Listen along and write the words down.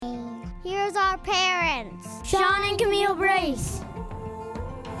as our parents. Sean and Camille Brace.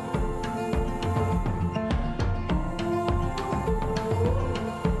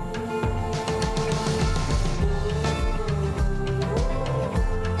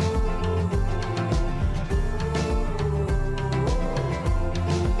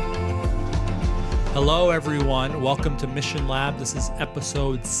 Hello, everyone. Welcome to Mission Lab. This is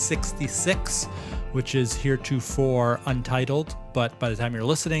episode 66, which is heretofore untitled, but by the time you're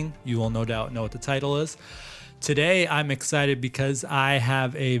listening, you will no doubt know what the title is. Today, I'm excited because I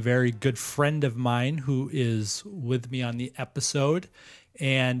have a very good friend of mine who is with me on the episode,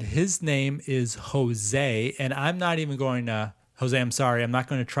 and his name is Jose, and I'm not even going to, Jose, I'm sorry, I'm not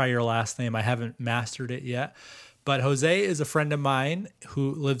going to try your last name. I haven't mastered it yet. But Jose is a friend of mine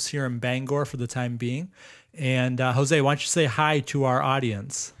who lives here in Bangor for the time being. And Jose, why don't you say hi to our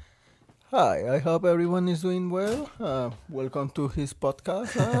audience? Hi, I hope everyone is doing well. Welcome to his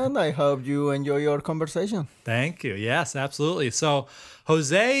podcast, and I hope you enjoy your conversation. Thank you. Yes, absolutely. So,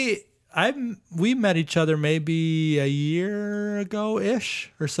 Jose, we met each other maybe a year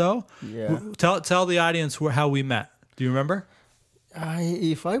ago-ish or so. Yeah. Tell the audience how we met. Do you remember?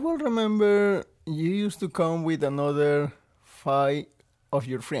 If I will remember, you used to come with another 5 of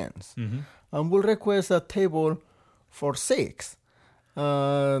your friends, and will request a table for 6.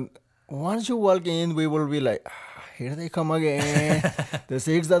 Once you walk in, we will be like, here they come again. The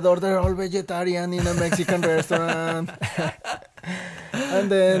 6 that order all vegetarian in a Mexican restaurant. And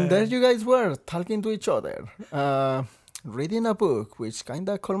then there you guys were, talking to each other, reading a book, which kind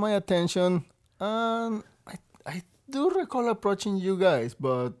of caught my attention. And I do recall approaching you guys,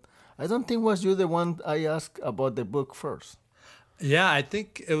 but I don't think was you the one I asked about the book first. Yeah, I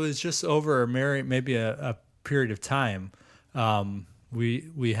think it was just over maybe a period of time.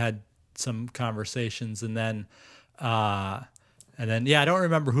 We had some conversations, and then I don't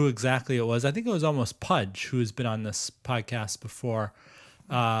remember who exactly it was. I think it was almost Pudge, who has been on this podcast before.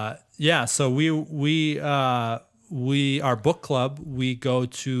 So we our book club, we go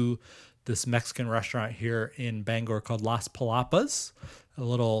to this Mexican restaurant here in Bangor called Las Palapas. A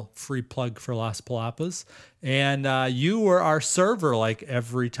little free plug for Las Palapas. And you were our server like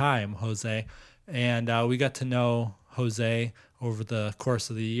every time, Jose. And we got to know Jose over the course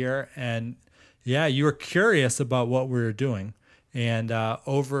of the year. And yeah, you were curious about what we were doing. And out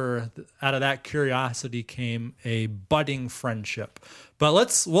of that curiosity came a budding friendship. But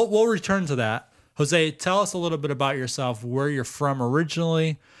we'll return to that. Jose, tell us a little bit about yourself, where you're from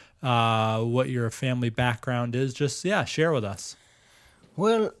originally, what your family background is. Just, share with us.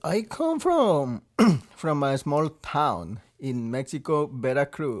 Well, I come from a small town in Mexico,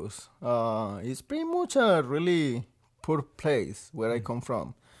 Veracruz. It's pretty much a really poor place where I come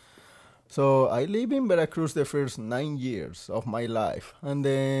from. So I live in Veracruz the first 9 years of my life. And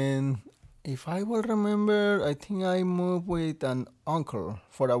then, if I will remember, I think I moved with an uncle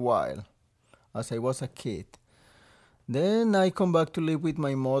for a while as I was a kid. Then I come back to live with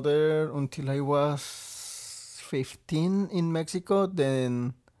my mother until I was 15 in Mexico.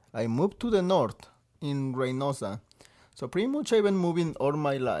 Then I moved to the north in Reynosa. So pretty much I've been moving all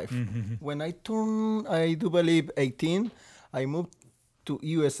my life. Mm-hmm. When I turned, I do believe, 18, I moved to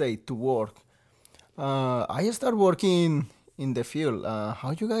USA to work. I started working in the field.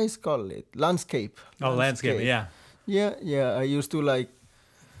 How you guys call it? Landscape. Landscape, yeah. Yeah. I used to like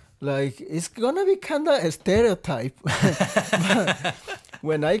it's gonna be kind of a stereotype. But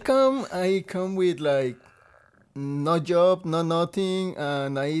when I come with like no job, no nothing,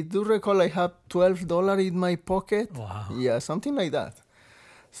 and I do recall I have $12 in my pocket. Wow. Yeah, something like that.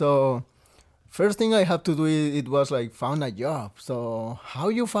 So first thing I have to do it was like found a job. So how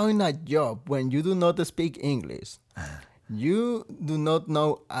you find a job when you do not speak English? You do not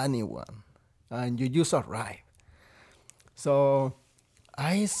know anyone, and you just arrive. So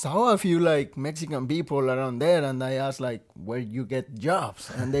I saw a few like Mexican people around there, and I asked like, where you get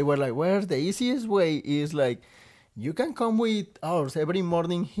jobs? And they were like, well, the easiest way is like, you can come with hours every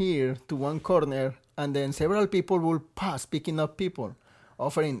morning here to one corner, and then several people will pass picking up people,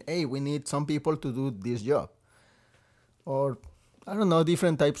 offering, hey, we need some people to do this job. Or, I don't know,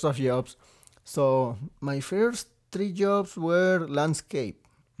 different types of jobs. So my first 3 jobs were landscape.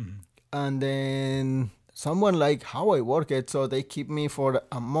 Mm-hmm. And then someone liked how I work it, so they keep me for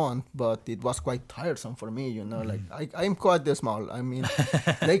a month, but it was quite tiresome for me, you know, like I'm quite small. I mean,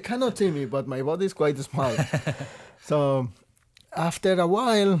 they cannot see me, but my body is quite small. So after a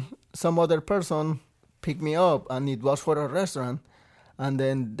while, some other person picked me up, and it was for a restaurant. And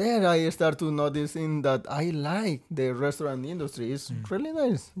then there I start to noticing that I like the restaurant industry. It's really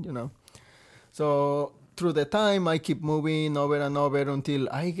nice, you know. So through the time, I keep moving over and over until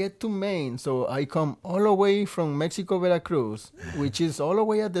I get to Maine. So I come all the way from Mexico, Veracruz, which is all the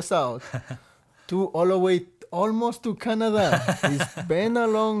way at the south, to all the way almost to Canada. It's been a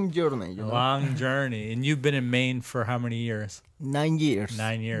long journey. You know? Long journey. And you've been in Maine for how many years? 9 years.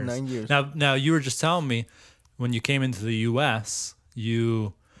 9 years. 9 years. Now you were just telling me when you came into the U.S.,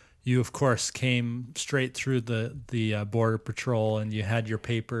 you of course came straight through the border patrol and you had your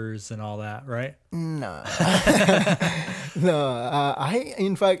papers and all that, right? No. No.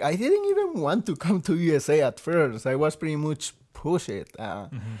 In fact, I didn't even want to come to USA at first. I was pretty much pushed.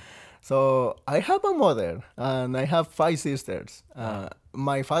 So I have a mother and I have 5 sisters.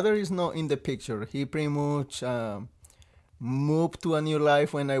 My father is not in the picture. He pretty much moved to a new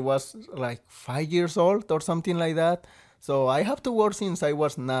life when I was like 5 years old or something like that. So I have to work since I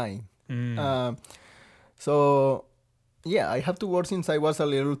was 9. So yeah, I have to work since I was a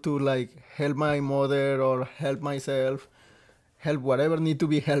little to like help my mother or help myself, help whatever need to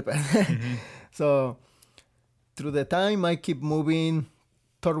be helped. So through the time I keep moving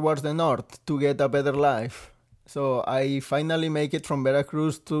towards the north to get a better life. So I finally make it from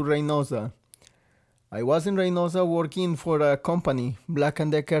Veracruz to Reynosa. I was in Reynosa working for a company, Black &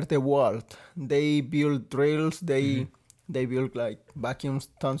 Decker DeWalt. They build drills, they build like vacuums,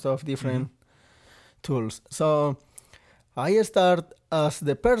 tons of different tools. So I start as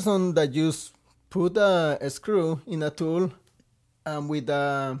the person that just put a screw in a tool and with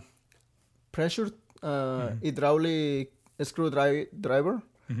a pressure hydraulic screwdriver,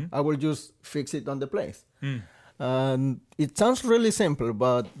 I will just fix it on the place. And it sounds really simple,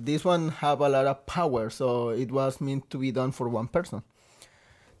 but this one have a lot of power, so it was meant to be done for one person.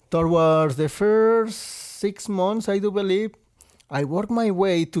 Towards the first 6 months, I do believe, I worked my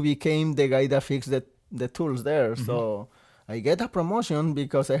way to become the guy that fixed the tools there. So I get a promotion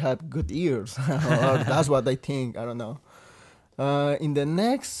because I had good ears. Or that's what I think. I don't know. In the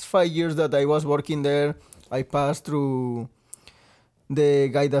next 5 years that I was working there, I passed through the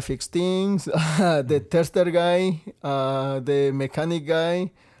guy that fixed things, the tester guy, the mechanic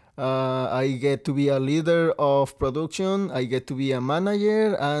guy. I get to be a leader of production. I get to be a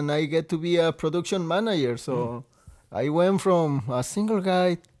manager, and I get to be a production manager. So I went from a single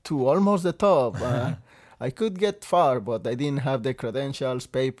guy to almost the top. I could get far, but I didn't have the credentials,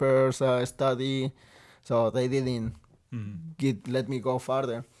 papers, study, so they didn't let me go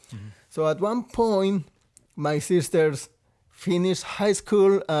farther. So at one point, my sisters finished high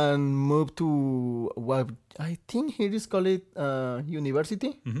school and moved to what I think here is called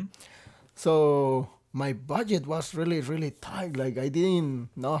university. So my budget was really, really tight. Like I didn't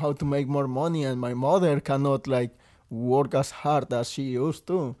know how to make more money, and my mother cannot like work as hard as she used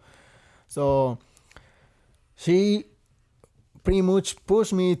to. So she pretty much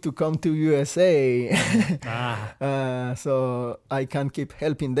pushed me to come to USA so I can keep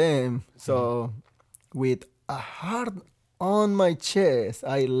helping them. So with a heart on my chest,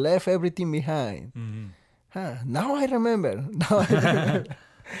 I left everything behind. Now I remember.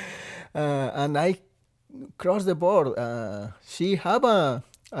 And I crossed the board. She have a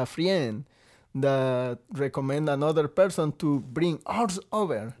friend that recommend another person to bring ours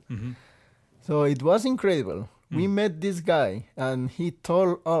over. So it was incredible. We met this guy, and he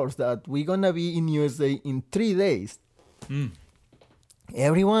told us that we're gonna be in USA in 3 days.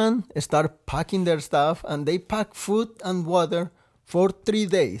 Everyone start packing their stuff, and they pack food and water for 3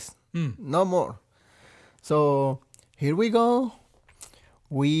 days, no more. So here we go.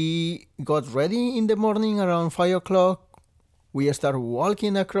 We got ready in the morning around 5 o'clock. We start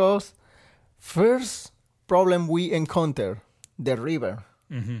walking across. First problem we encounter, the river.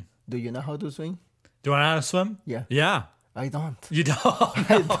 Do you know how to swim? Do you want to know how to swim? Yeah. Yeah. I don't. You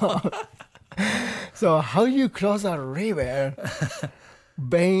don't? I don't. So how you cross a river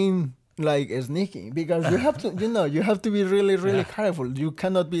being like sneaky? Because you have to, you have to be really, really careful. You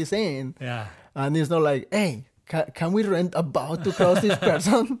cannot be saying. Yeah. And it's not like, hey, can we rent a boat to cross this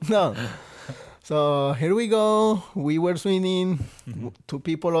person? No. So here we go. We were swimming. 2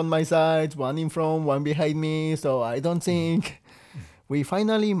 people on my side, one in front, one behind me. So I don't think we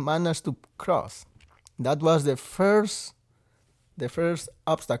finally managed to cross. That was the first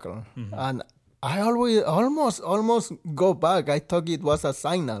obstacle. And I almost go back. I thought it was a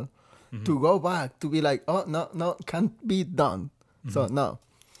signal to go back, to be like, oh, no, can't be done. So no.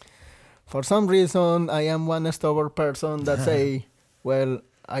 For some reason, I am one stubborn person that say, well,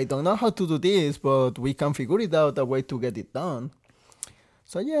 I don't know how to do this, but we can figure it out a way to get it done.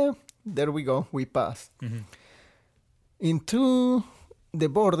 So yeah, there we go. We passed. Into the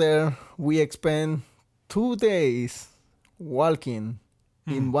border, we spent 2 days walking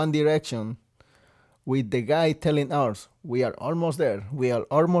in one direction with the guy telling us, we are almost there, we are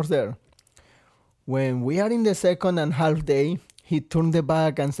almost there. When we are in the second and half day, he turned the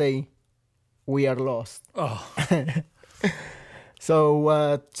back and say, we are lost. Oh.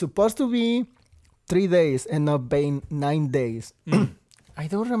 So supposed to be 3 days and not being 9 days. I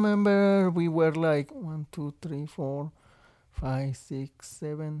don't remember. We were like 1, 2, 3, 4, 5, 6,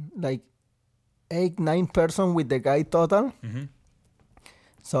 7, like 8, 9 person with the guy total. Mm-hmm.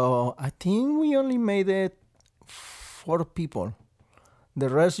 So I think we only made it 4 people. The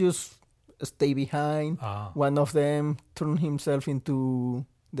rest just stay behind. One of them turned himself into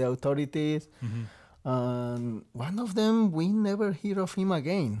the authorities. Mm-hmm. And one of them, we never hear of him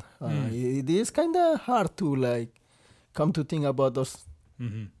again. It is kind of hard to like come to think about those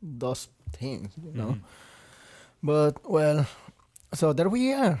things, you know. But well, so there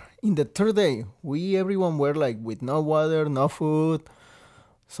we are. In the third day, everyone were like with no water, no food.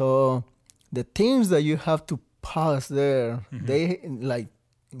 So the things that you have to pass there, they like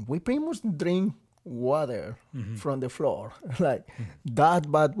we pretty much drink water from the floor like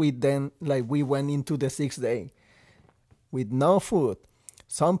that. But we went into the 6th day with no food.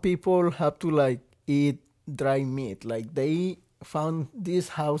 Some people have to like eat dry meat. Like they found these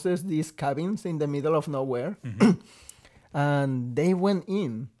houses, these cabins in the middle of nowhere, and they went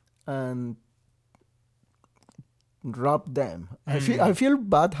in and robbed them. I feel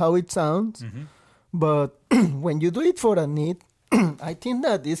bad how it sounds, but when you do it for a need, I think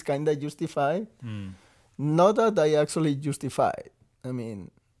that is kind of justified. Not that I actually justify it. I mean,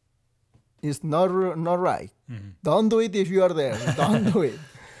 it's not right. Don't do it if you are there. Don't do it.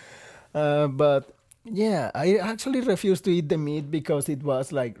 But yeah, I actually refused to eat the meat because it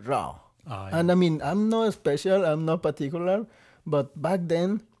was like raw. And I mean, I'm not special. I'm not particular. But back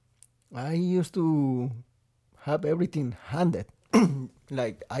then, I used to have everything handed.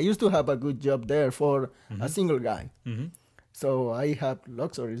 Like I used to have a good job there for a single guy. So I had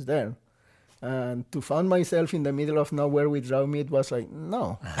luxuries there. And to find myself in the middle of nowhere with raw meat was like,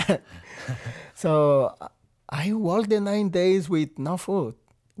 no. So I worked the 9 days with no food.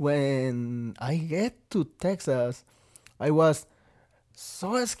 When I get to Texas, I was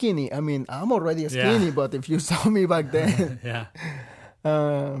so skinny. I mean, I'm already skinny, but if you saw me back then.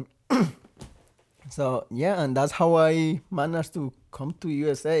 So, yeah, and that's how I managed to come to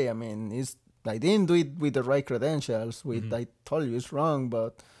USA. I mean, I didn't do it with the right credentials. I told you it's wrong,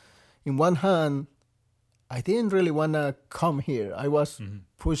 but in one hand, I didn't really want to come here. I was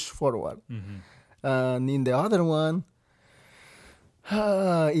pushed forward. And in the other one,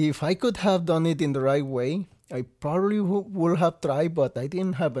 if I could have done it in the right way, I probably would have tried, but I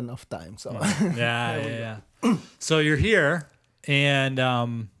didn't have enough time. So yeah. So you're here,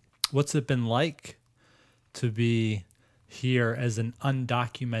 and what's it been like to be here as an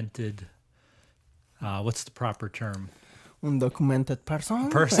undocumented? What's the proper term? Undocumented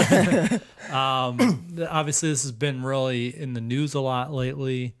person. Obviously, this has been really in the news a lot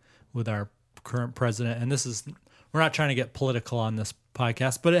lately with our current president, and we're not trying to get political on this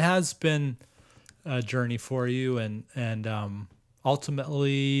podcast, but it has been a journey for you, and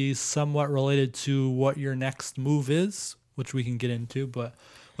ultimately somewhat related to what your next move is, which we can get into. But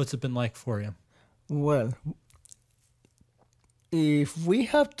what's it been like for you? Well, if we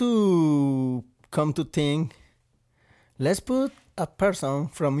have to come to think, let's put a person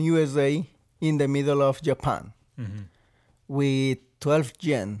from USA in the middle of Japan with 12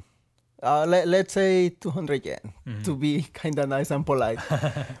 yen. Let's say 200 yen to be kind of nice and polite.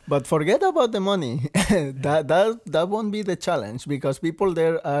 But forget about the money. that won't be the challenge because people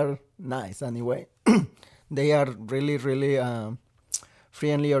there are nice anyway. They are really, really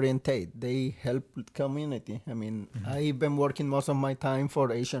friendly oriented. They help community. I mean, I've been working most of my time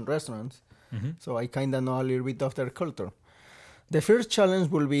for Asian restaurants. So I kind of know a little bit of their culture. The first challenge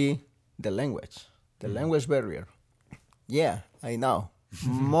will be the language barrier. Yeah, I know.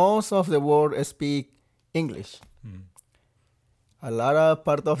 Most of the world speak English. A lot of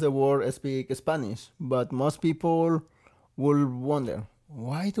part of the world speak Spanish, but most people will wonder,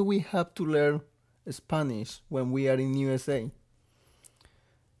 why do we have to learn Spanish when we are in USA?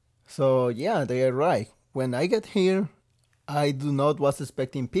 So yeah, they are right. When I get here, I do not was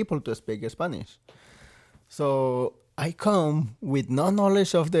expecting people to speak Spanish. So I come with no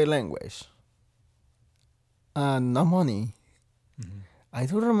knowledge of the language and no money. I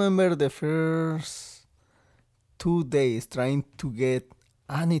do remember the first 2 days trying to get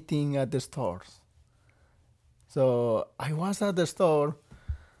anything at the stores. So I was at the store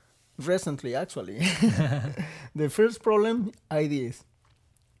recently, actually. The first problem I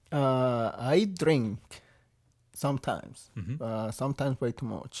drink sometimes, sometimes way too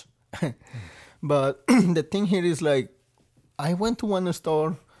much. But the thing here is like, I went to one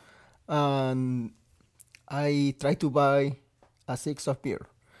store and I tried to buy a six of beer.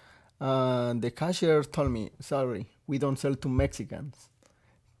 And the cashier told me, sorry, we don't sell to Mexicans.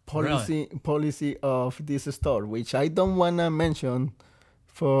 Policy of this store, which I don't want to mention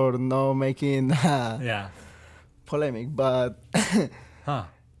for not making Yeah. polemic, but Huh.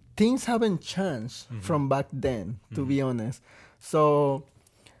 things haven't changed from back then, to be honest. So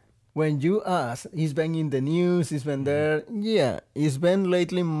when you ask, it's been in the news, it's been there. Yeah, it's been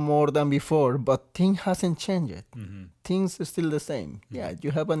lately more than before, but things hasn't changed. Things are still the same. Yeah,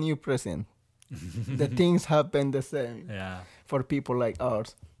 you have a new president. The things have been the same Yeah. for people like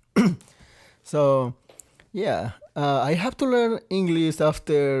ours. So, yeah, I have to learn English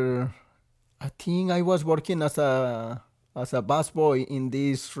after. I think I was working as a busboy in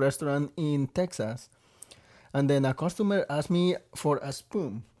this restaurant in Texas, and then a customer asked me for a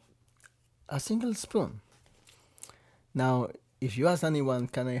spoon, a single spoon. Now, if you ask anyone,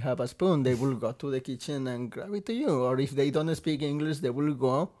 can I have a spoon, they will go to the kitchen and grab it to you. Or if they don't speak English, they will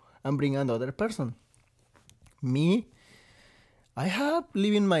go and bring another person. Me, I have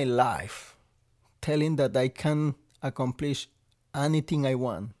living my life telling that I can accomplish anything I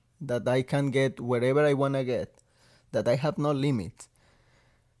want, that I can get wherever I want to get, that I have no limits.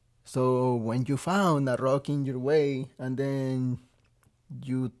 So when you found a rock in your way and then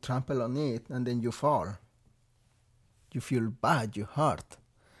you trample on it and then you fall, you feel bad, you hurt.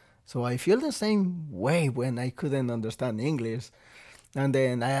 So I feel the same way when I couldn't understand English. And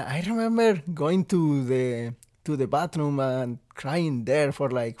then I remember going to the bathroom and crying there for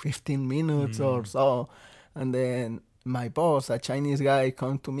like 15 minutes or so. And then my boss, a Chinese guy,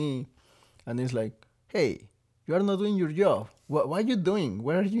 come to me and he's like, hey, you are not doing your job. What are you doing?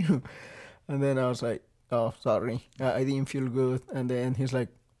 Where are you? And then I was like, oh, sorry. I didn't feel good. And then he's like,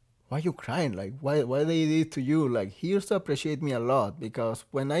 why are you crying? Like, why they did to you? Like, he used to appreciate me a lot because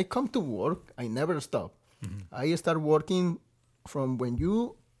when I come to work, I never stop. I start working from when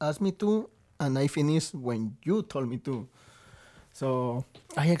you asked me to, and I finish when you told me to. So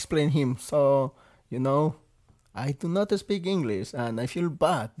I explained him. So, I do not speak English, and I feel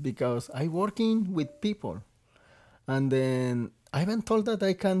bad because I working with people. And then I've been told that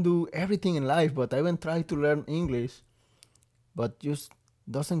I can do everything in life, but I've been trying to learn English, but just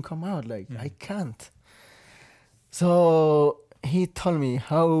doesn't come out. Like, I can't. So he told me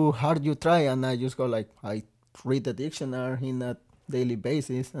how hard you try, and I just go like, I read the dictionary in a daily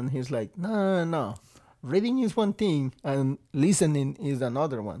basis, and he's like, no. Reading is one thing, and listening is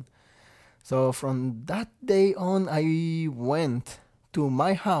another one. So from that day on, I went to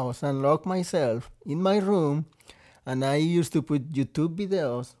my house and locked myself in my room, and I used to put YouTube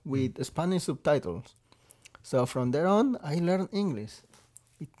videos with Spanish subtitles. So from there on, I learned English.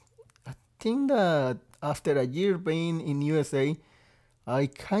 I think that after a year being in USA, I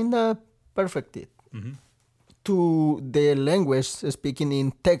kind of perfected to the language speaking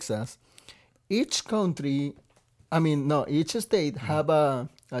in Texas. Each country, each state have a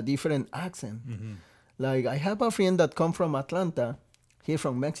different accent. Like, I have a friend that come from Atlanta. He's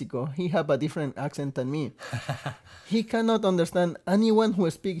from Mexico. He have a different accent than me. He cannot understand anyone who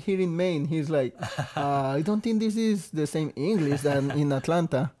speak here in Maine. He's like, I don't think this is the same English than in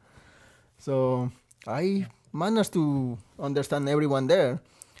Atlanta. So I managed to understand everyone there.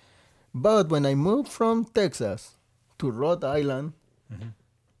 But when I moved from Texas to Rhode Island,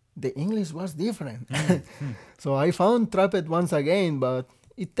 the English was different. So I found Trapped once again, but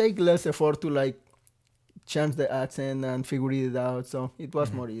it takes less effort to like change the accent and figure it out. So it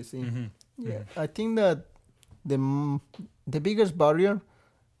was more easy. Yeah, I think that the biggest barrier,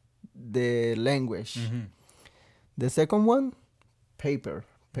 the language. The second one,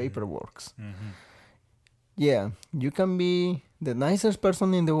 paperwork. Yeah, you can be the nicest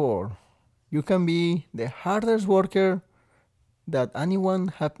person in the world. You can be the hardest worker that anyone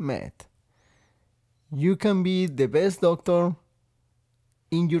have met. You can be the best doctor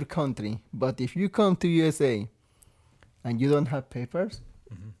in your country, but if you come to USA and you don't have papers,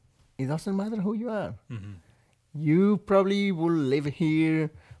 it doesn't matter who you are. You probably will live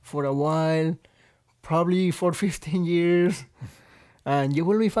here for a while, probably for 15 years, and you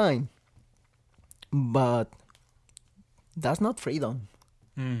will be fine. But that's not freedom.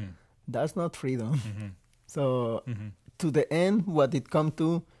 That's not freedom. So to the end, what it comes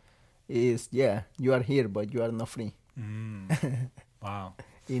to is, yeah, you are here, but you are not free. Wow.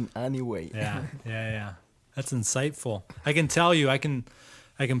 In any way. Yeah. That's insightful. I can tell you, I can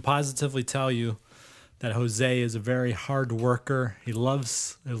positively tell you that Jose is a very hard worker. He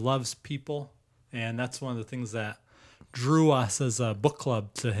loves people, and that's one of the things that drew us as a book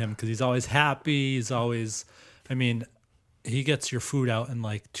club to him because he's always happy. He's always, I mean, he gets your food out in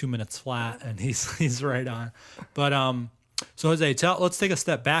like 2 minutes flat, and he's right on. But so Jose, let's take a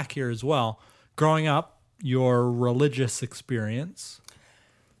step back here as well. Growing up, your religious experience.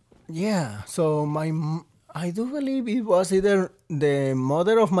 Yeah, so I do believe it was either the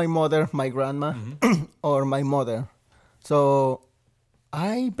mother of my mother, my grandma, or my mother. So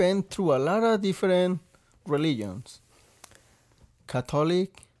I went through a lot of different religions.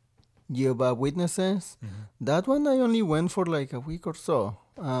 Catholic, Jehovah's Witnesses. That one I only went for like a week or so.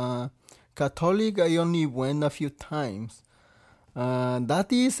 Catholic, I only went a few times. That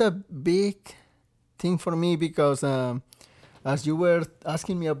is a big thing for me because as you were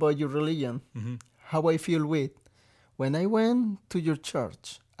asking me about your religion, how I feel with, when I went to your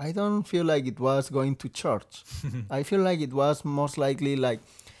church, I don't feel like it was going to church. I feel like it was most likely like,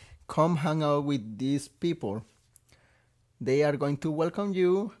 come hang out with these people. They are going to welcome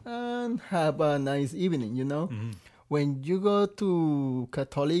you and have a nice evening, you know? When you go to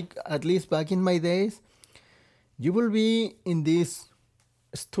Catholic, at least back in my days, you will be in these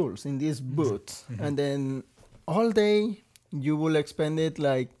stools, in these booths, and then all day you will spend it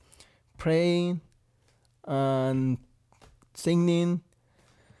like praying and singing,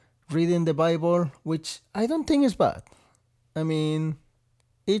 reading the Bible, which I don't think is bad. I mean,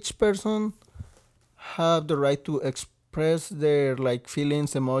 each person have the right to express their like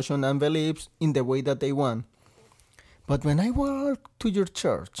feelings, emotion, and beliefs in the way that they want. But when I walk to your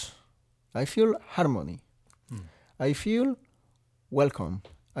church, I feel harmony. I feel welcome.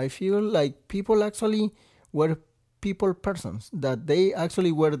 I feel like people actually were people persons, that they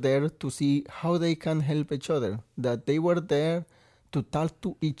actually were there to see how they can help each other, that they were there to talk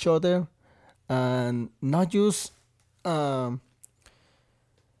to each other and not just come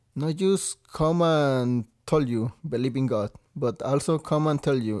and tell you believe in God, but also come and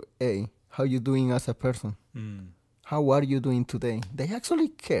tell you, hey, how you doing as a person? How are you doing today? They actually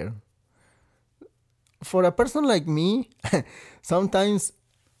care. For a person like me, sometimes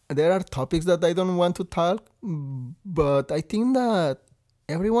there are topics that I don't want to talk, but I think that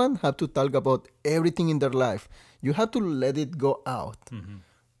everyone have to talk about everything in their life. You have to let it go out.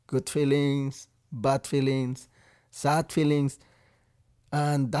 Good feelings, bad feelings, sad feelings.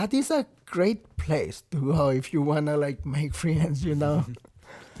 And that is a great place to go if you want to like make friends, you know?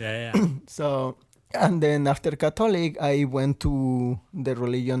 Yeah. So, and then after Catholic, I went to the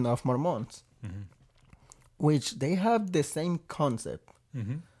religion of Mormons, which they have the same concept.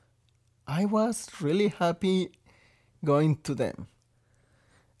 I was really happy going to them,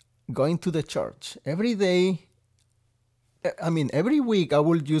 going to the church. Every day, I mean, every week I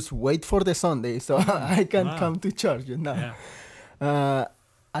will just wait for the Sunday so I can come to church, you know. Yeah.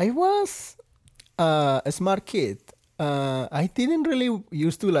 I was a smart kid. I didn't really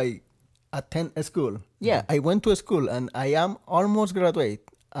used to like attend a school. Yeah, I went to a school and I am almost graduate.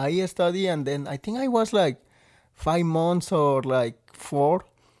 I study and then I think I was like 5 months or like 4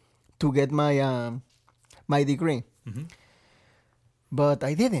 to get my my degree. But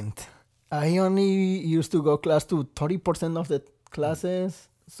I didn't. I only used to go class to 30% of the classes.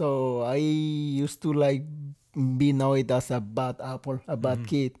 So I used to like be known as a bad apple, a bad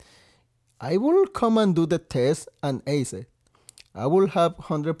kid. I will come and do the test and ace it. I will have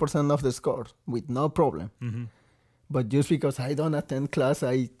 100% of the scores with no problem. But just because I don't attend class,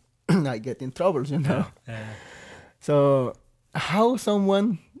 I I get in trouble, you know. So how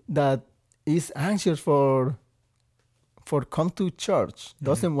someone that is anxious for come to church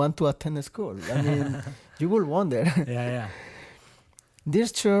doesn't want to attend a school? I mean, you will wonder. Yeah.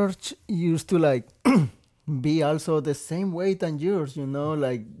 This church used to like be also the same way than yours, you know,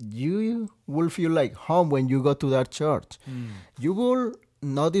 like you will feel like home when you go to that church. You will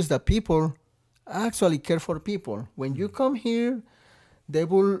notice that people actually care for people. When you come here, they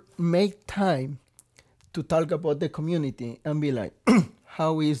will make time to talk about the community and be like,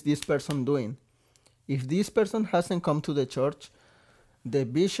 how is this person doing? If this person hasn't come to the church, the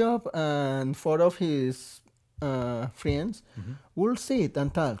bishop and 4 of his friends will sit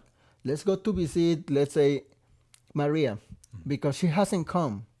and talk. Let's go to visit, let's say, Maria, because she hasn't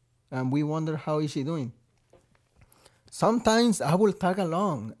come, and we wonder how is she doing. Sometimes I will tag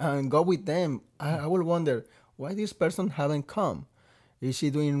along and go with them. I will wonder why this person haven't come. Is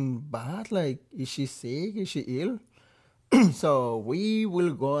she doing bad? Like, is she sick? Is she ill? So we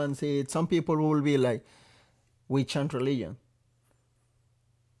will go and see it. Some people will be like, we chant religion.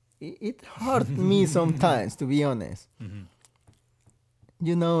 It hurt me sometimes, to be honest.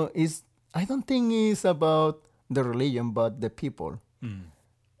 You know, I don't think it's about the religion, but the people.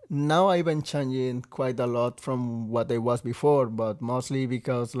 now I've been changing quite a lot from what I was before, but mostly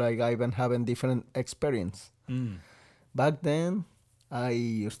because like I've been having different experience. Back then, I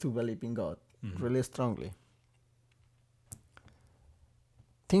used to believe in God really strongly.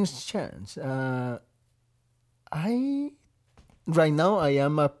 Things change. I right now I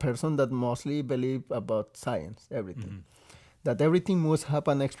am a person that mostly believe about science, everything. That everything must have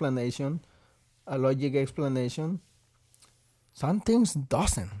an explanation, a logic explanation. Some things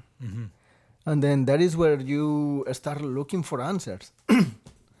doesn't. And then that is where you start looking for answers.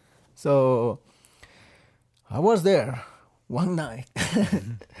 So I was there one night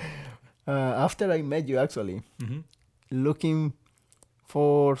after I met you actually, looking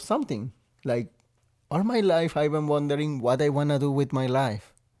for something. Like all my life I've been wondering what I want to do with my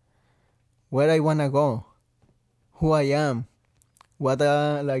life, where I want to go, who I am,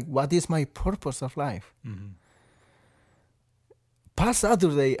 what is my purpose of life. Past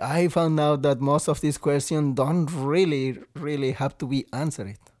Saturday, I found out that most of these questions don't really have to be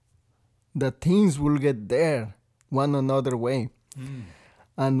answered. The things will get there one another way.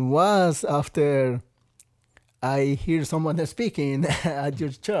 And was after I hear someone speaking at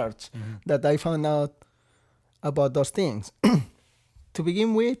your church that I found out about those things. To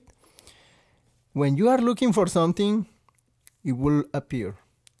begin with, when you are looking for something, it will appear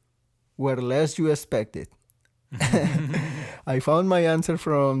where less you expect it. I found my answer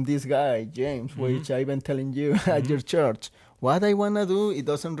from this guy, James, which I've been telling you at your church. What I want to do, it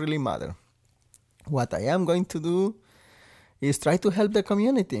doesn't really matter. What I am going to do is try to help the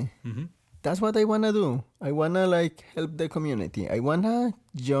community. That's what I want to do. I want to help the community. I want to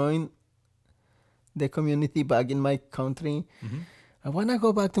join the community back in my country. I want to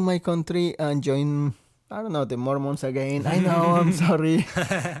go back to my country and join, I don't know, the Mormons again. I know, I'm sorry.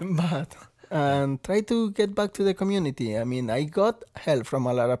 But... and try to get back to the community. I mean, I got help from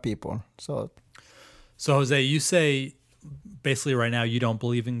a lot of people. So Jose, you say basically right now you don't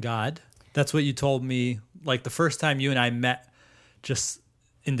believe in God. That's what you told me, like the first time you and I met just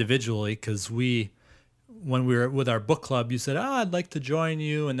individually, because when we were with our book club, you said, I'd like to join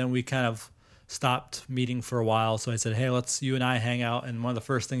you. And then we kind of stopped meeting for a while. So I said, hey, let's you and I hang out. And one of the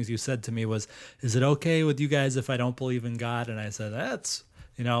first things you said to me was, is it okay with you guys if I don't believe in God? And I said, that's...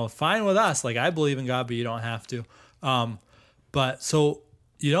 fine with us. Like, I believe in God, but you don't have to. But so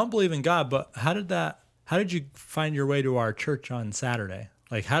you don't believe in God, but how did you find your way to our church on Saturday?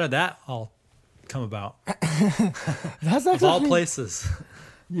 Like, how did that all come about? That's actually, of all places.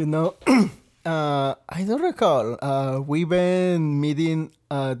 I don't recall. We've been meeting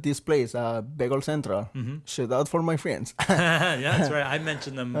at this place, Bagel Central. Shout out for my friends. Yeah, that's right. I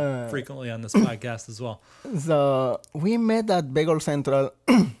mention them frequently on this podcast as well. So we met at Bagel Central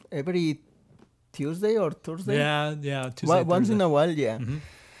every Tuesday or Thursday. Yeah, Tuesday. Once in a while, yeah.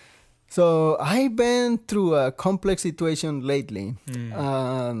 So I've been through a complex situation lately,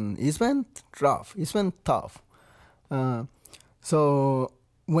 and it's been rough. It's been tough. So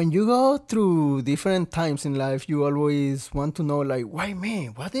when you go through different times in life, you always want to know, like, why me?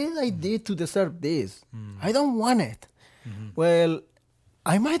 What did I do to deserve this? I don't want it. Well,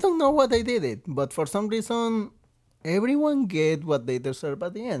 I might not know what I did it, but for some reason, everyone get what they deserve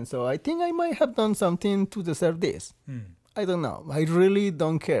at the end. So I think I might have done something to deserve this. I don't know. I really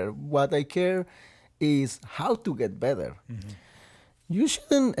don't care. What I care is how to get better. You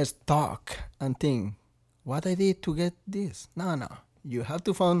shouldn't stop and think, what I did to get this. No. You have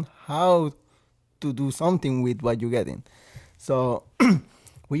to find how to do something with what you're getting. So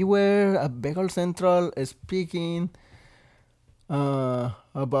we were at Bagel Central speaking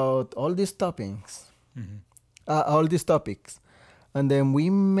about all these topics. And then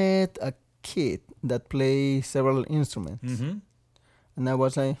we met a kid that plays several instruments. And I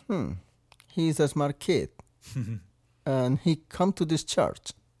was like, he's a smart kid. And he come to this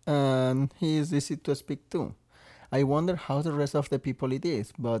church. And he is easy to speak to. I wonder how the rest of the people it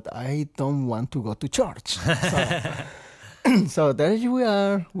is, but I don't want to go to church. So there we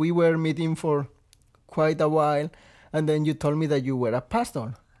are. We were meeting for quite a while, and then you told me that you were a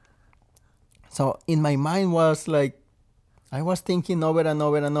pastor. So in my mind was like, I was thinking over and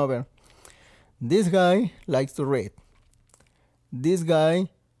over and over. This guy likes to read. This guy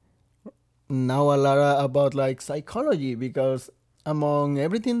know a lot about like psychology, because among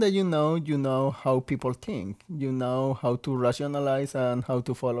everything that you know how people think. You know how to rationalize and how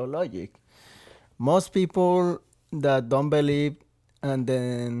to follow logic. Most people that don't believe and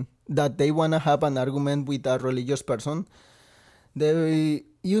then that they want to have an argument with a religious person, they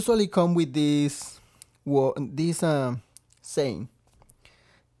usually come with this saying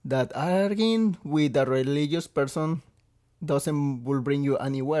that arguing with a religious person doesn't will bring you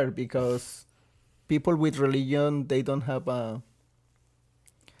anywhere, because people with religion, they don't have a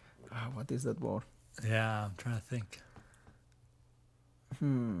what is that word? Yeah, I'm trying to think.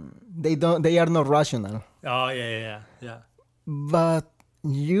 They are not rational. Oh, yeah. But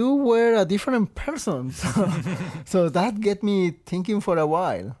you were a different person. So that get me thinking for a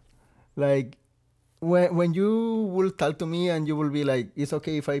while. Like, when you will talk to me and you will be like, it's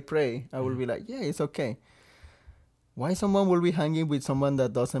okay if I pray, I will be like, yeah, it's okay. Why someone will be hanging with someone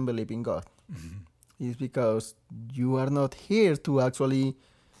that doesn't believe in God? It's because you are not here to actually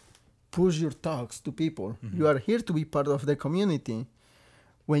push your talks to people. You are here to be part of the community.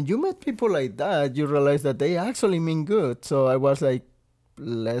 When you met people like that, you realize that they actually mean good. So I was like,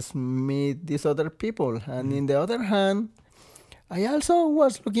 let's meet these other people. And in the other hand, I also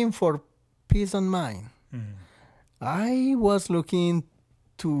was looking for peace of mind. I was looking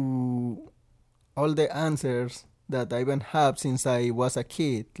to all the answers that I've been had since I was a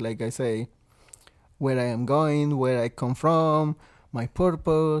kid. Like I say, where I am going, where I come from, my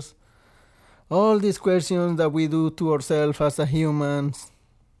purpose, all these questions that we do to ourselves as a humans.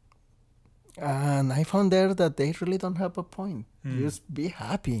 And I found there that they really don't have a point. Just be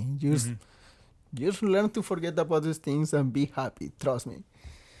happy. Just learn to forget about these things and be happy. Trust me.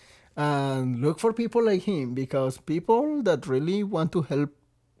 And look for people like him, because people that really want to help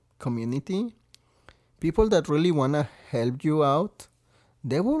community, people that really want to help you out,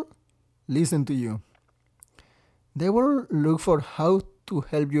 they will listen to you. They will look for how to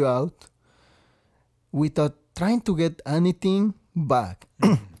help you out without trying to get anything back.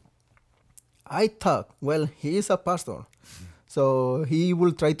 I thought, well, he is a pastor, so he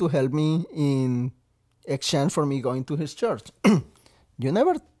will try to help me in exchange for me going to his church. You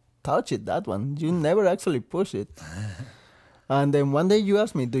never touch it, that one. You never actually push it. And then one day you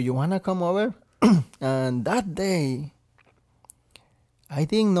asked me, do you want to come over? And that day, I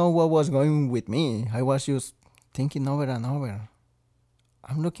didn't know what was going with me. I was just thinking over and over.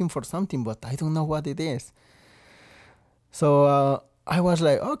 I'm looking for something, but I don't know what it is. So I was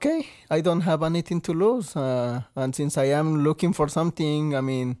like, okay, I don't have anything to lose. And since I am looking for something, I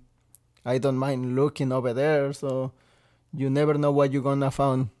mean, I don't mind looking over there. So you never know what you're going to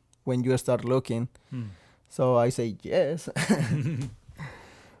find when you start looking. So I say yes.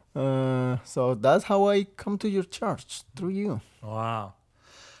 So that's how I come to your church, through you. Wow.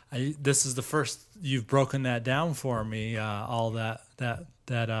 This is the first you've broken that down for me. All that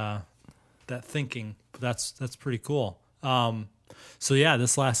thinking. That's pretty cool. So yeah,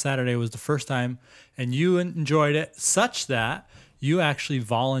 this last Saturday was the first time, and you enjoyed it such that you actually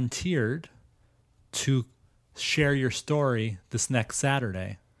volunteered to share your story this next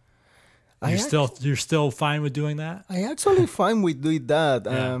Saturday. You're still fine with doing that? I actually fine with doing that.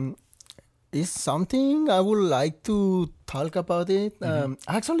 Yeah. It's something I would like to talk about it.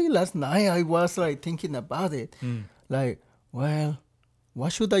 Actually, last night I was like thinking about it. Like, well,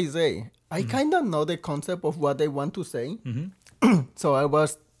 what should I say? I kind of know the concept of what I want to say. So I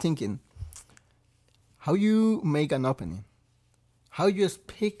was thinking, how you make an opening, how you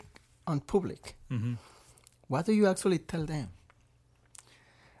speak on public, what do you actually tell them?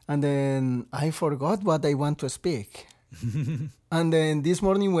 And then I forgot what I want to speak. And then this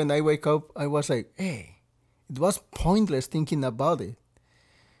morning when I wake up, I was like, hey, it was pointless thinking about it.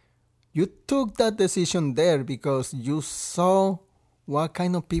 You took that decision there because you saw what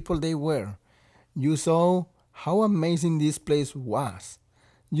kind of people they were. You saw how amazing this place was.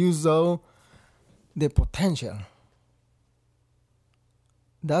 You saw the potential.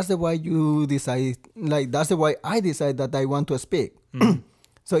 That's the why you decide, like, that's the why I decide that I want to speak.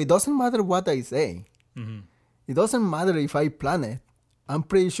 So it doesn't matter what I say. It doesn't matter if I plan it. I'm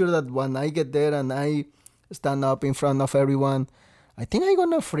pretty sure that when I get there and I stand up in front of everyone, I think I'm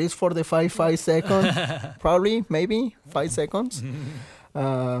going to freeze for the 5 seconds. Probably, maybe 5 seconds.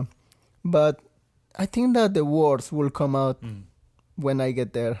 But I think that the words will come out when I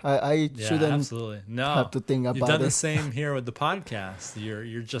get there. I shouldn't absolutely. No, have to think about it. You've done the same here with the podcast.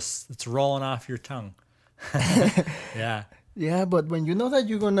 You're just, it's rolling off your tongue. Yeah. Yeah, but when you know that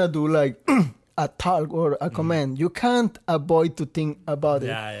you're going to do like a talk or a comment, you can't avoid to think about it.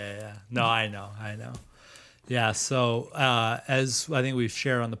 Yeah. No, I know. Yeah, so as I think we've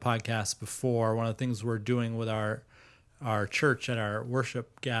shared on the podcast before, one of the things we're doing with our church at our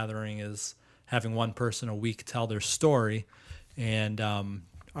worship gathering is having one person a week tell their story. And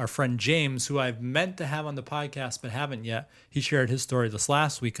our friend James, who I've meant to have on the podcast but haven't yet, he shared his story this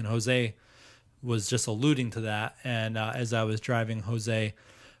last week, and Jose was just alluding to that. And as I was dropping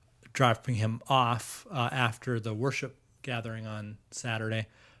him off after the worship gathering on Saturday,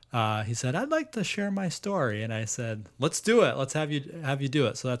 he said, "I'd like to share my story," and I said, "Let's do it. Let's have you do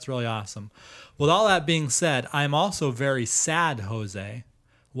it." So that's really awesome. With all that being said, I'm also very sad, Jose.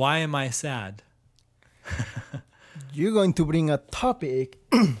 Why am I sad? You're going to bring a topic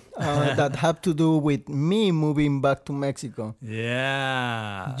that have to do with me moving back to Mexico.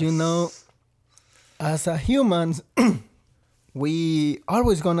 Yeah. You know, as a humans, we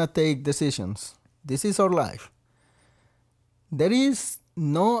always gonna take decisions. This is our life. There is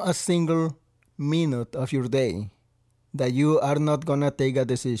no a single minute of your day that you are not gonna take a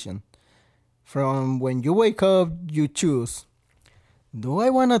decision. From when you wake up, you choose, do I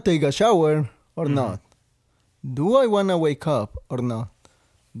wanna take a shower or not? Do I wanna wake up or not?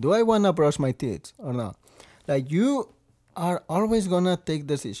 Do I wanna brush my teeth or not? Like, you are always gonna take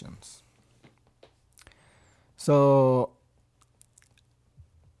decisions. So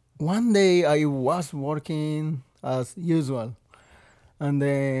one day I was working as usual, and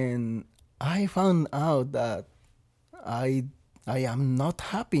then I found out that I am not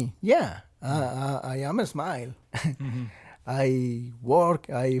happy. Yeah, I am a smile. I work,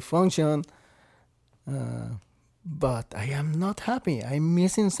 I function, but I am not happy. I'm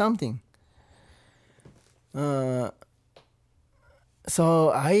missing something. So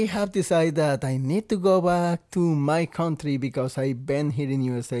I have decided that I need to go back to my country because I've been here in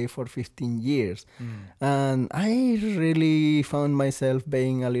USA for 15 years. And I really found myself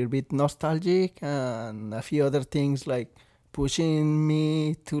being a little bit nostalgic, and a few other things like pushing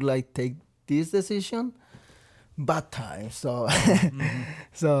me to like take this decision. Bad time. So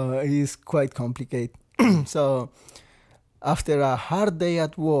so it's quite complicated. So after a hard day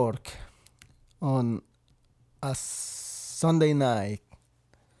at work on a Sunday night,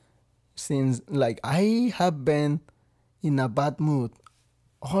 since like I have been in a bad mood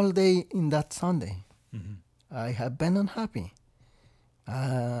all day in that Sunday. I have been unhappy.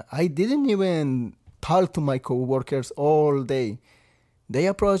 I didn't even talk to my coworkers all day. They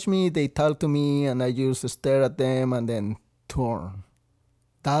approach me, they talk to me, and I just stare at them and then turn.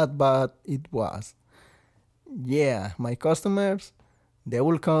 That bad it was. Yeah, my customers, they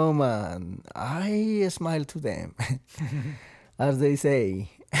will come and I smile to them. As they say,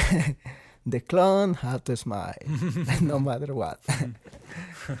 the clown have to smile, no matter what.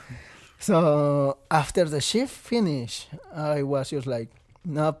 So after the shift finished, I was just like,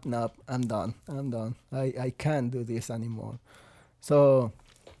 nope, I'm done. I can't do this anymore. So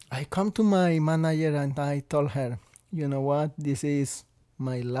I come to my manager and I told her, you know what, this is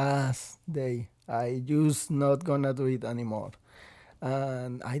my last day. I just not gonna do it anymore.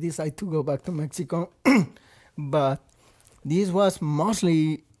 And I decided to go back to Mexico. But this was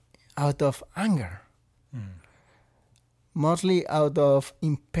mostly out of anger. Mostly out of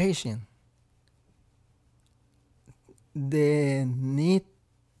impatience. The need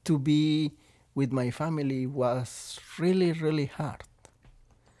to be with my family was really, really hard.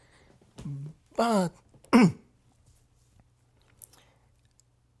 But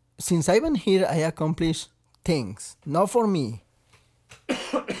since I've been here, I accomplished things. Not for me.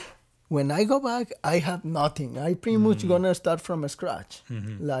 When I go back, I have nothing. I pretty much gonna start from scratch.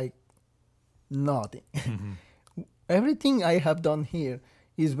 Like, nothing. Everything I have done here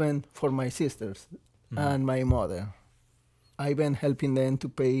is been for my sisters and my mother. I've been helping them to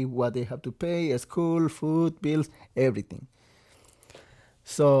pay what they have to pay, school, food, bills, everything.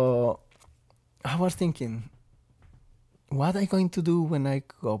 So I was thinking, what am I going to do when I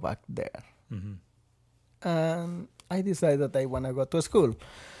go back there? And I decided that I want to go to school.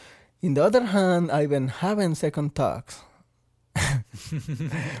 In the other hand, I've been having second thoughts,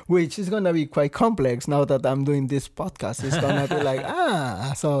 which is going to be quite complex now that I'm doing this podcast. It's going to be like,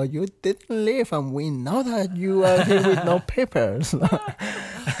 so you didn't leave and we know that you are here with no papers.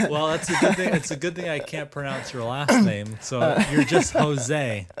 Well, that's a good thing. It's a good thing I can't pronounce your last name. So you're just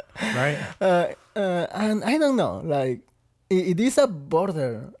Jose, right? And I don't know, like, it is a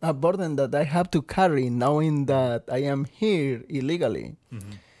burden that I have to carry knowing that I am here illegally.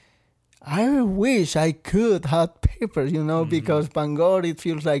 I wish I could have papers, because Bangor, it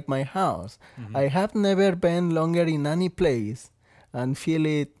feels like my house. I have never been longer in any place and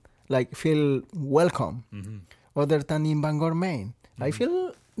feel welcome other than in Bangor, Maine. I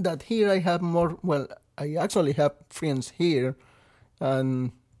feel that here I have I actually have friends here,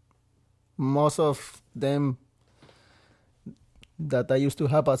 and most of them that I used to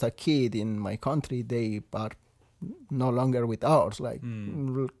have as a kid in my country, they are no longer with ours. Like,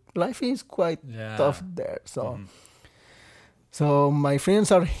 life is quite tough there. So my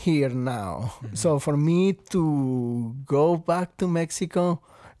friends are here now. So for me to go back to Mexico,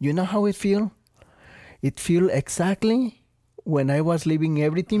 you know how it feels? It feels exactly when I was leaving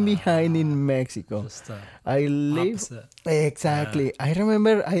everything behind in Mexico. Just I live opposite. exactly. I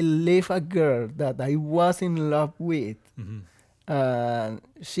remember I leave a girl that I was in love with. And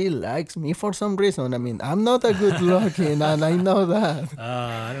she likes me for some reason. I mean, I'm not a good looking, and I know that.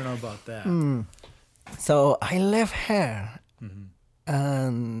 I don't know about that. So I left her,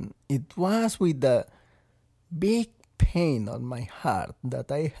 and it was with the big pain on my heart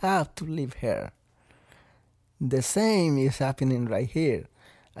that I have to leave her. The same is happening right here.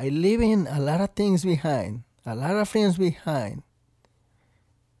 I leaving a lot of things behind, a lot of friends behind,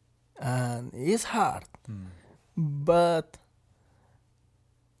 and it's hard. But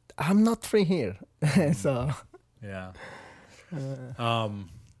I'm not free here, so. Yeah.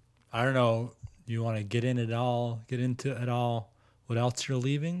 I don't know. You want to get into it all? What else you're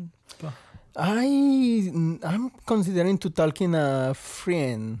leaving? I'm considering to talking a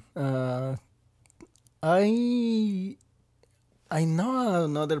friend. I know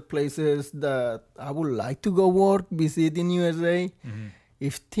another places that I would like to go work, visit in USA.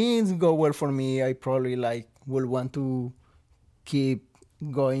 If things go well for me, I probably will want to keep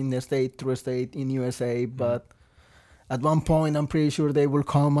going state through state in USA. But at one point, I'm pretty sure they will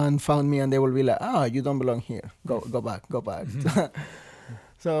come and find me, and they will be like, "Ah, you don't belong here. Go back."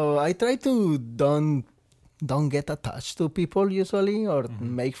 So I try to don't get attached to people usually, or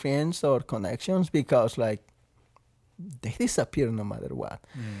make friends or connections, because they disappear no matter what.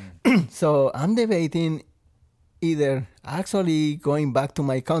 So I'm debating either actually going back to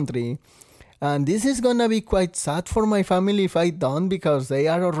my country, and this is gonna be quite sad for my family if I don't, because they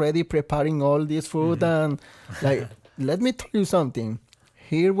are already preparing all this food and let me tell you something.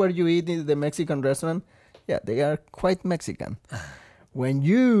 Here where you eat in the Mexican restaurant, yeah, they are quite Mexican. When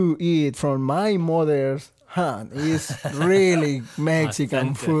you eat from my mother's hand, it's really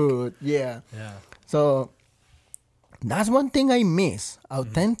Mexican Authentic. food. Yeah. Yeah. So that's one thing I miss.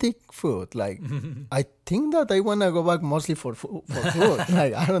 Authentic food. I think that I want to go back mostly for food.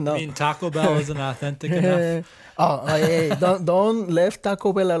 I don't know. I mean, Taco Bell isn't authentic enough. Hey, don't leave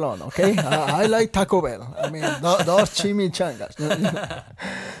Taco Bell alone, okay? I like Taco Bell. I mean, those chimichangas.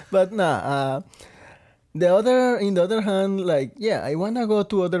 But nah, in the other hand, I want to go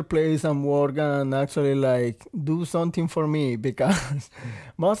to other place and work and actually do something for me, because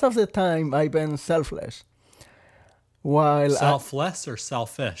most of the time I've been selfless. Selfless or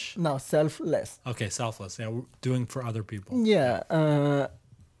selfish? No, selfless. Okay, selfless. Yeah, we're doing for other people. Yeah,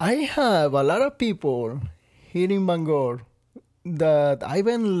 I have a lot of people here in Bangor that I've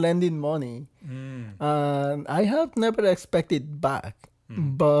been lending money, and I have never expected back.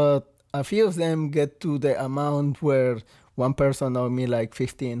 But a few of them get to the amount where one person owed me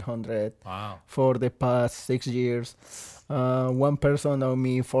 $1,500 for the past 6 years. One person owed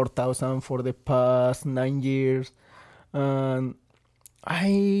me $4,000 for the past 9 years. And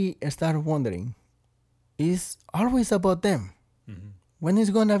I start wondering, it's always about them. When is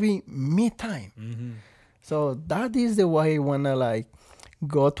gonna be me time? So that is the way I wanna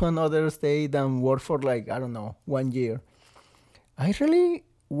go to another state and work for 1 year. I really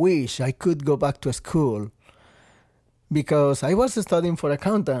wish I could go back to school, because I was studying for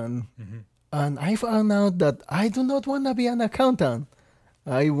accountant, and I found out that I do not want to be an accountant.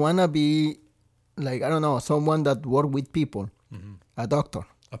 I want to be someone that work with people, a doctor,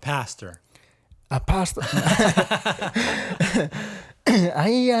 a pastor. I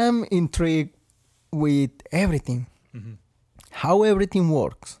am intrigued with everything, how everything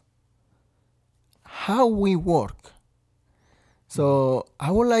works, how we work. So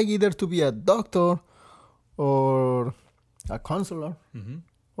I would like either to be a doctor or a counselor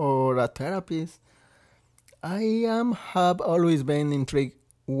or a therapist. I have always been intrigued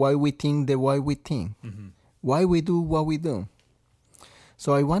why we think the way we think, why we do what we do.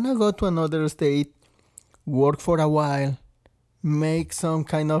 So I want to go to another state, work for a while, make some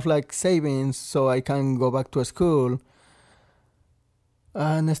kind of savings so I can go back to school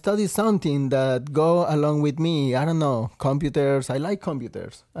and study something that go along with me. I don't know, computers. I like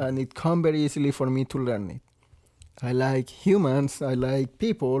computers, and it comes very easily for me to learn it. I like humans. I like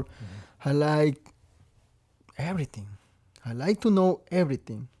people. I like everything. I like to know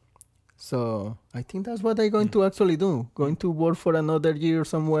everything. So I think that's what I'm going to actually do. Going to work for another year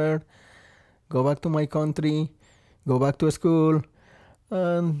somewhere, go back to my country, go back to school,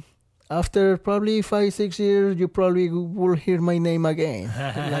 and after probably 5-6 years, you probably will hear my name again,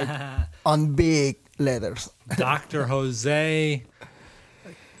 on big letters. Dr. Jose,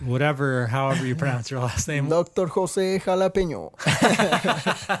 however you pronounce your last name. Dr. Jose Jalapeño.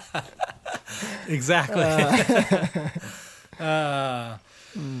 Exactly.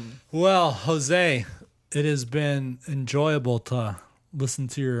 Well, Jose, it has been enjoyable to listen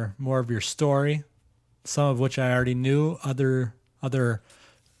to more of your story, some of which I already knew. Other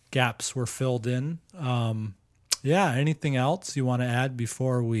gaps were filled in. Anything else you want to add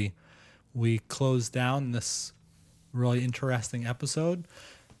before we close down this really interesting episode?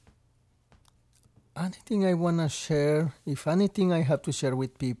 Anything I want to share, if anything I have to share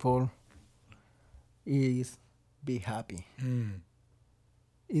with people, is be happy.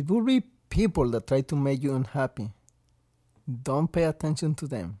 It will be people that try to make you unhappy. Don't pay attention to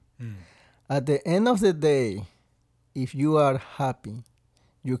them. At the end of the day, if you are happy,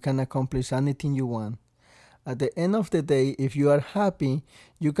 you can accomplish anything you want. At the end of the day, if you are happy,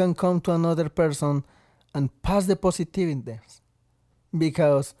 you can come to another person and pass the positiveness.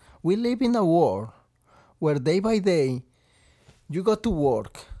 Because we live in a world where day by day, you go to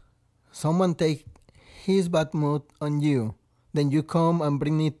work, someone take his bad mood on you, then you come and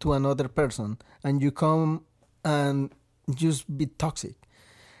bring it to another person, and you come and just be toxic.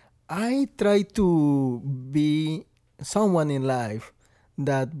 I try to be someone in life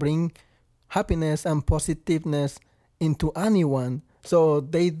that bring happiness and positiveness into anyone so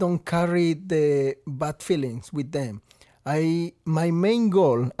they don't carry the bad feelings with them. My main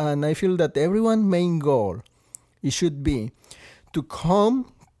goal, and I feel that everyone's main goal, it should be to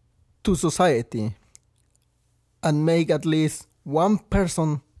come to society and make at least one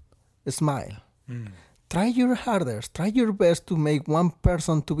person smile. Try your hardest, try your best to make one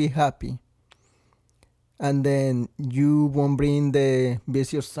person to be happy. And then you won't bring the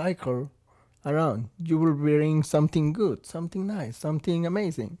vicious cycle around. You will bring something good, something nice, something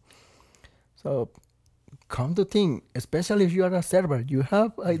amazing. So come to think, especially if you are a server, you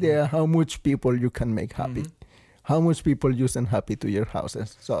have idea how much people you can make happy, how much people you send happy to your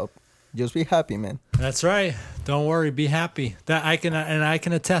houses. So just be happy, man. That's right. Don't worry. Be happy. That I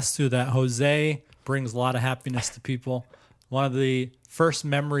can attest to that. Jose brings a lot of happiness to people. One of the first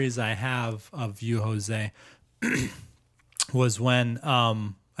memories I have of you, Jose, was when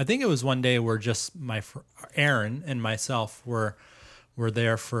I think it was one day where just Aaron and myself were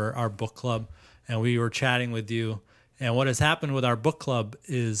there for our book club, and we were chatting with you. And what has happened with our book club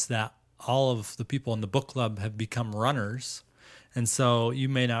is that all of the people in the book club have become runners. And so you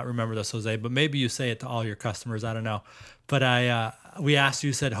may not remember this, Jose, but maybe you say it to all your customers. I don't know. But we asked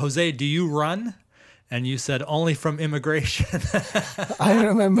you, said, Jose, do you run? And you said, only from immigration. I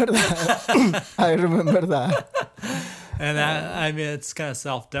remember that. I remember that. And I mean, it's kind of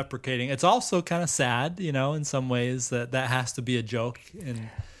self-deprecating. It's also kind of sad, in some ways that has to be a joke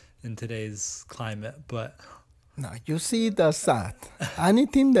in today's climate. But no, you see, that's sad.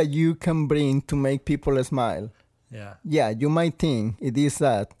 Anything that you can bring to make people smile. Yeah, you might think it is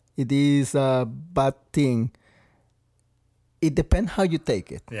sad. It is a bad thing. It depends how you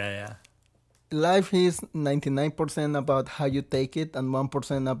take it. Yeah. Life is 99% about how you take it and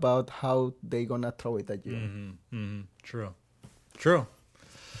 1% about how they gonna throw it at you. True.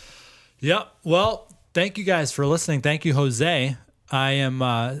 Yep. Well, thank you guys for listening. Thank you, Jose. I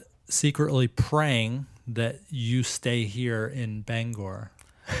am secretly praying that you stay here in Bangor.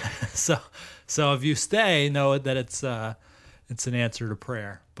 So if you stay, know that it's an answer to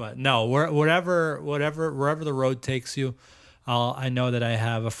prayer. But no, wherever the road takes you. I know that I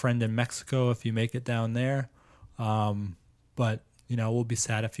have a friend in Mexico if you make it down there. But, we'll be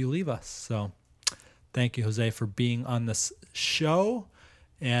sad if you leave us. So thank you, Jose, for being on this show.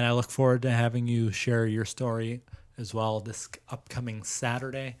 And I look forward to having you share your story as well this upcoming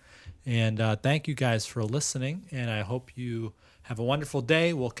Saturday. And thank you guys for listening. And I hope you have a wonderful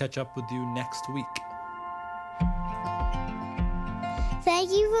day. We'll catch up with you next week.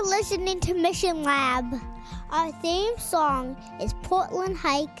 Thank you for listening to Mission Lab. Our theme song is Portland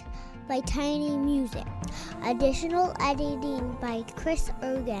Hike by Tiny Music. Additional editing by Chris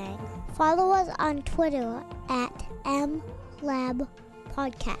Ergang. Follow us on Twitter at MLabPodcast.